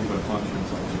bounds and Hilbert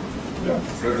functions also. Yeah.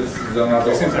 So this is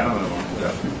another one.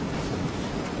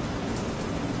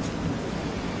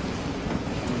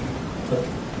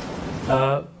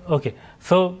 Yeah. Okay,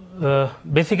 so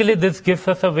basically this gives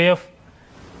us a way of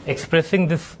expressing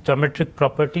this geometric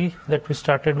property that we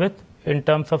started with in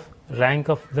terms of rank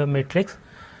of the matrix.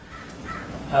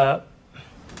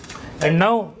 And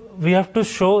now we have to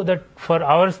show that for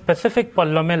our specific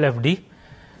polynomial FD,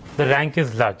 the rank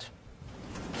is large.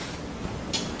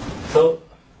 So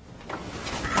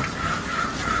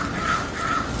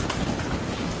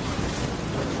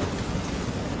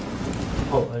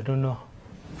I don't know.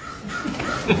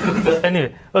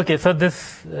 Anyway, okay, so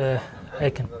this I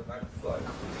can.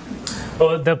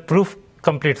 Oh, the proof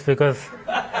completes because.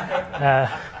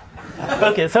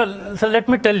 Okay, so let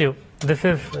me tell you. This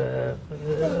is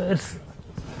it's.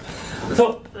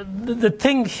 So the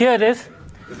thing here is,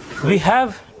 we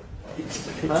have.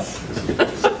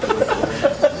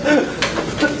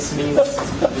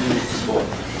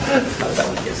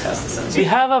 We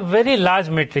have a very large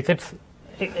matrix. It's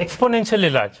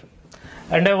exponentially large.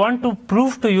 And I want to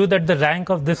prove to you that the rank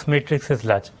of this matrix is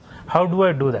large. How do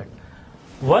I do that?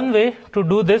 One way to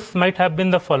do this might have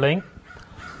been the following.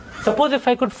 Suppose if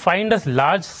I could find a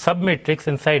large submatrix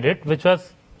inside it, which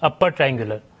was upper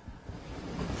triangular,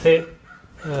 say,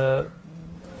 and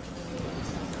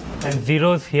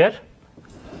zeros here,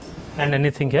 and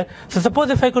anything here. So suppose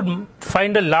if I could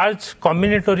find a large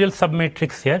combinatorial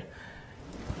submatrix here,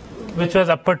 which was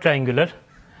upper triangular,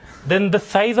 then the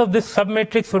size of this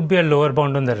submatrix would be a lower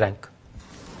bound on the rank.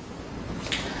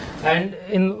 And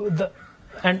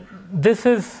this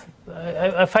is,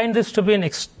 I find this to be an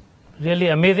really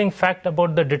amazing fact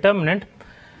about the determinant,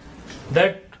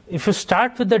 that if you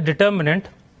start with the determinant,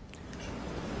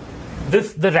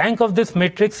 the rank of this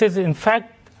matrix is in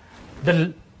fact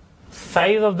the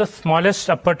size of the smallest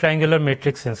upper triangular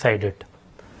matrix inside it.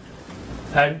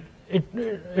 And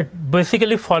it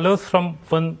basically follows from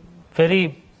one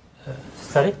very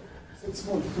sorry? It's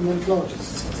small,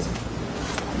 largest.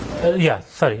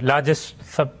 Largest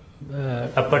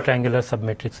upper triangular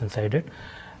submatrix inside it.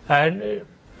 And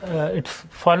it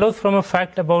follows from a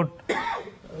fact about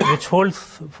which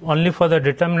holds only for the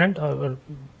determinant or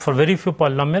for very few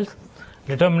polynomials.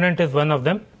 Determinant is one of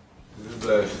them. This is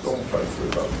the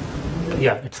Sturmfeld.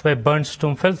 Yeah, it's by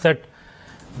Berndt-Stumpfels that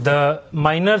the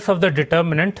minors of the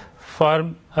determinant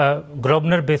form a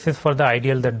Grobner basis for the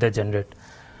ideal that they generate.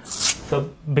 So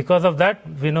because of that,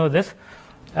 we know this.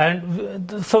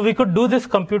 And so we could do this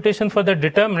computation for the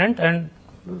determinant, and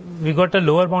we got a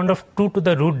lower bound of 2 to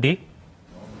the root d.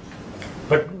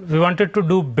 But we wanted to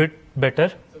do bit better.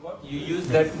 So what, you use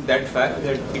that fact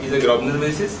that it is a Grobner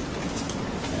basis?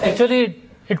 Actually,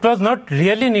 it was not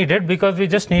really needed because we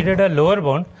just needed a lower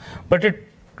bound, but it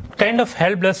kind of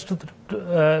helped us to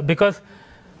because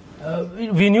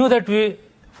we knew that we,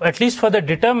 at least for the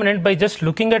determinant, by just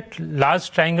looking at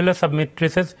large triangular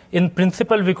submatrices, in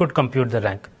principle we could compute the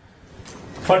rank.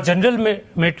 For general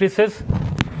matrices,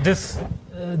 this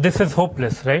is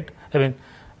hopeless, right? I mean,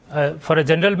 for a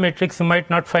general matrix, you might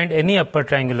not find any upper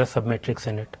triangular submatrix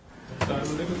in it. So I'm a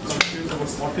little confused about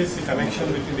what is the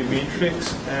connection between the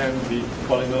matrix and the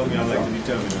polynomial, like the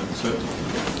determinant. So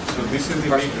this is the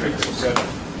matrix that.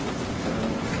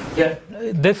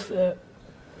 This.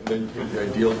 Then the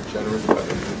ideal generated by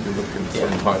if you look in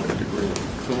some kind of degree.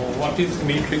 So what is the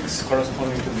matrix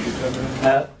corresponding to the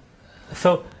determinant?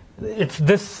 So it's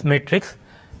this matrix.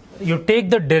 You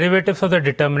take the derivatives of the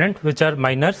determinant, which are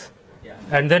minors,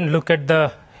 and then look at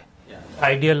the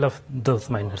ideal of those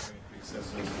minors.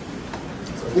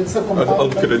 I'm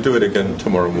going to do it again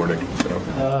tomorrow morning. So.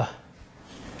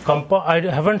 I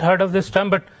haven't heard of this term,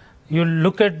 but you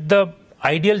look at the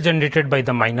ideal generated by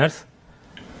the minors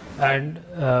and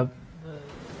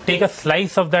take a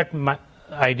slice of that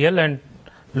ideal and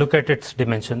look at its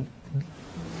dimension.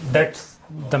 That's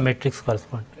the matrix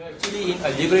correspond. Actually, in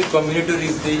algebraic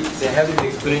combinatories, they have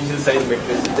this exponential size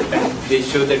matrix and they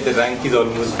show that the rank is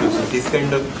almost 2. So this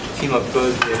kind of thing, of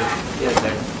course,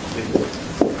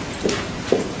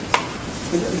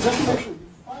 Just to make sure you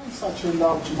find such a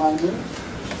large minor.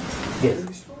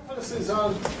 Yes. The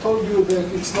Sturmfelds told you that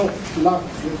it's not luck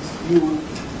that you.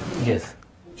 Yes.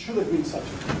 It should have been such.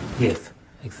 Yes,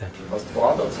 exactly. But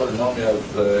for other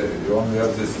polynomials, you only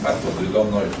have this method. You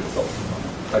don't know if it's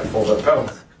optimal. Like for the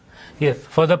permanent. Yes,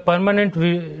 for the permanent,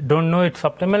 we don't know it's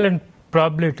optimal, and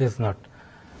probably it is not.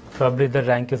 Probably the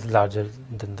rank is larger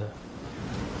than the.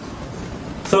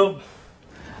 So,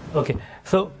 okay.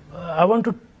 So I want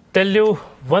to tell you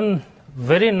one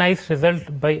very nice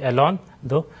result by Alon,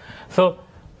 though. So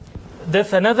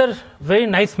there's another very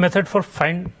nice method for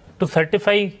to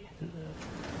certify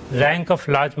rank of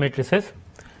large matrices.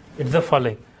 It's the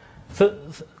following. So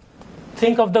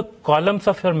think of the columns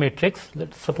of your matrix.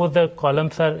 Let's suppose the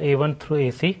columns are A1 through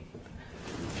AC,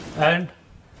 and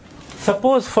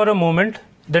suppose for a moment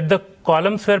that the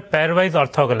columns were pairwise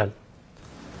orthogonal.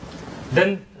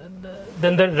 Then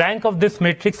the rank of this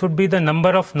matrix would be the number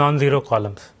of non-zero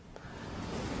columns.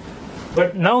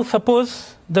 But now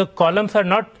suppose the columns are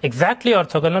not exactly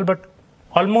orthogonal but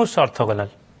almost orthogonal.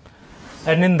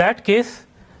 And in that case,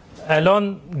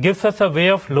 Alon gives us a way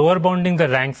of lower bounding the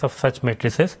ranks of such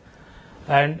matrices.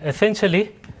 And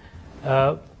essentially,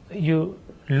 you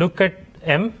look at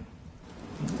M,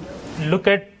 look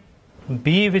at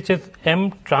B, which is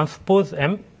M transpose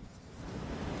M,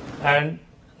 and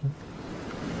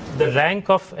the rank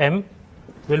of M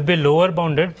will be lower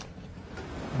bounded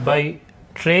by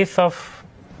trace of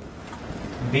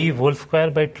B whole square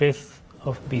by trace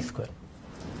of B square.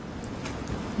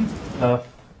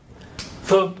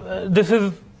 This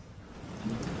is,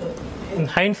 in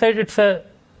hindsight, it's a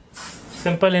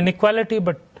simple inequality,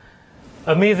 but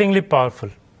amazingly powerful.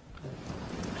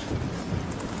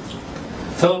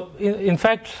 So, in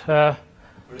fact, What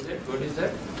is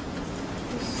that?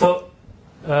 So,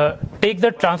 take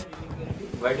the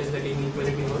Why does that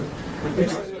inequality work?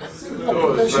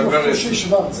 Application of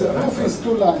Cauchy-Schwarz. The proof is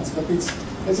 2 lines, but it's,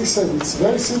 as I said, it's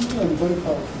very simple and very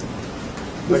powerful.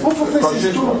 The proof of this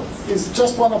is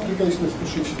just one application of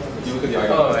Cauchy-Schwarz.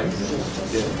 Oh, right.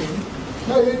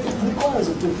 No, it requires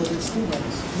a proof, but it's 2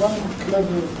 lines. One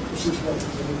clever Cauchy-Schwarz.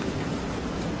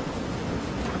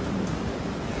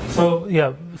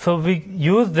 So we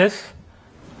use this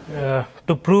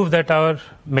to prove that our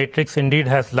matrix indeed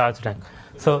has large rank.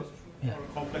 So, yeah.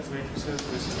 Complex matrices,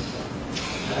 this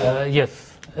is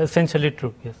yes, essentially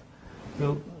true. Yes,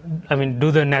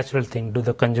 do the natural thing, do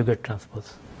the conjugate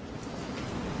transpose.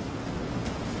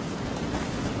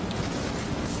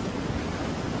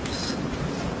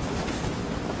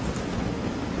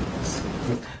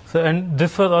 So, and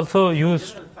this was also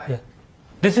used. Yeah.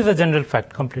 This is a general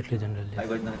fact, completely general.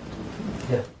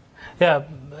 Yes. Yeah.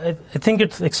 I think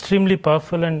it's extremely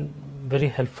powerful and very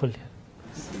helpful here.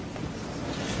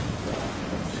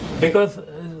 Because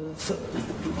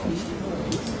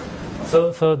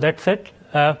so that's it.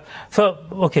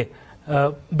 Okay.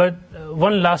 But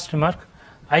one last remark.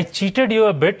 I cheated you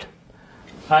a bit.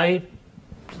 I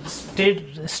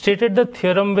stated the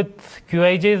theorem with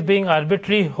Qij's being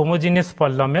arbitrary homogeneous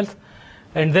polynomials,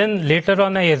 and then later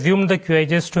on I assumed the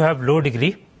Qij's to have low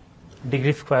degree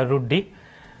square root d.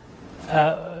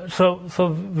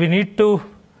 So we need to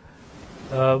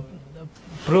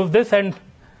prove this, and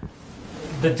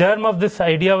the germ of this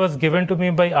idea was given to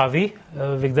me by Avi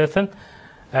Vigdasan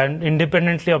and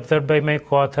independently observed by my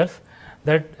co-authors,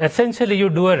 that essentially you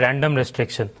do a random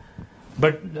restriction.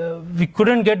 But we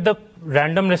couldn't get the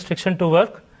random restriction to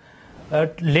work.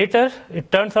 Later,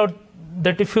 it turns out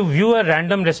that if you view a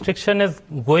random restriction as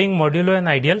going modulo an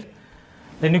ideal,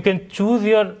 then you can choose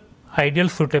your ideal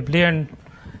suitably and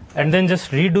then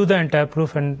just redo the entire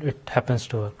proof and it happens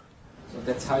to work. So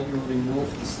that's how you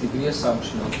remove this degree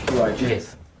assumption of Qij.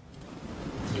 Yes.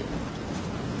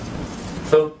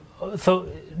 So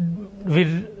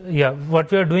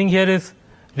what we are doing here is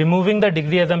removing the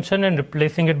degree assumption and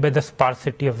replacing it by the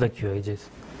sparsity of the Qij's.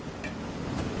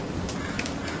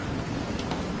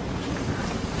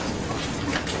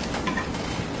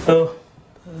 So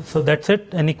that's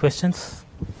it. Any questions?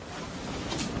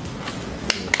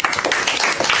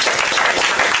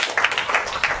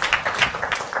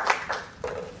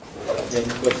 Any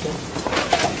questions?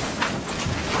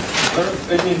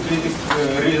 Any intrinsic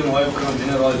reason why we cannot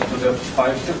generalize to the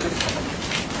 5 circuits?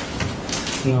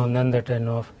 No, none that I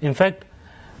know of. In fact,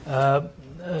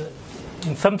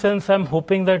 in some sense, I'm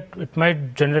hoping that it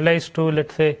might generalize to,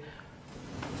 let's say,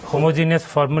 homogeneous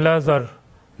formulas or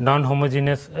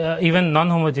non-homogeneous, even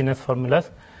non-homogeneous formulas.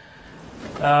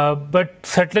 But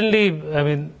certainly,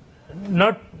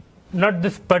 not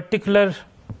this particular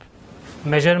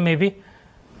measure.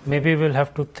 Maybe we'll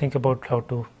have to think about how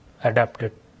to adapt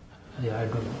it. Yeah, I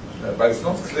don't know. But it's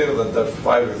not clear that depth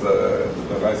 5 is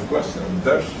the right question.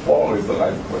 Depth 4 is the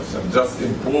right question. Just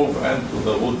improve n to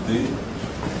the root d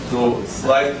to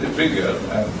slightly bigger,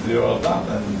 and you are done.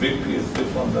 And VP is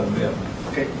different than VM.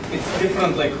 Okay, it's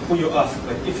different like who you ask.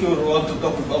 Like if you want to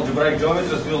talk with algebraic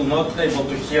geometries, you're not able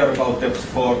to hear about depth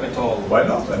 4 at all. Why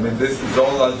not? This is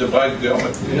all algebraic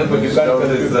geometry. No, but you can't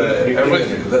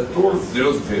everything. The tools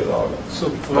used here are.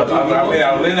 But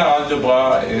our linear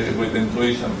algebra with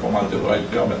intuition from algebraic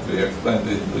geometry explain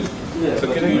the intuition. Yeah, so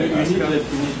but you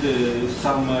need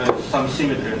some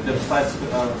symmetry. Depth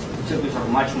 5 are circuits are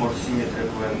much more symmetric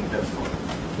when depth 4.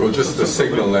 Well, just the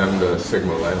sigma lambda,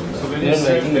 sigma So lambda. when I you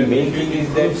say think the main thing is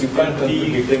that you can't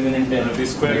compute determinant and the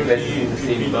square root recursion in the P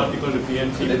same not term. equal to P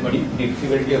and So P, the but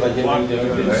difficulty of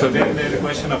algebra. so then there's a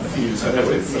question of field. So does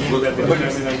it mean that the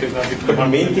determinant is not But the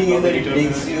main thing is that it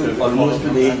takes you almost to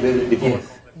the age where it depends.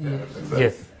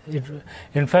 Yes.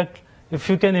 In fact, if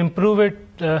you can improve it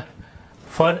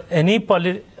for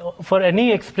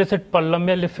any explicit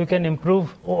polynomial, if you can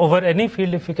improve over any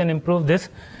field, if you can improve this,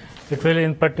 it will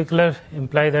in particular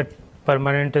imply that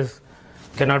permanent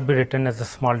cannot be written as a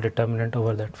small determinant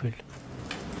over that field.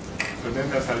 So then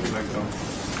that's algebraic term.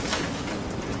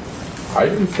 I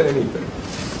didn't say anything.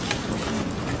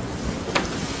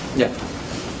 Yeah.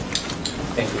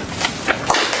 Thank you.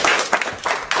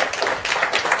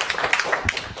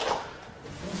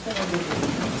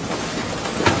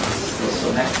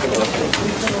 So next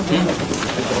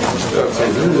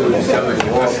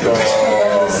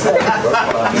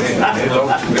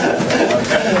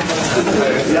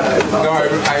No,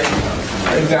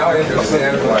 I now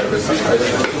understand why I was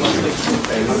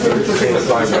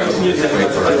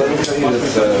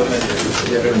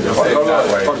that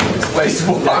way. Place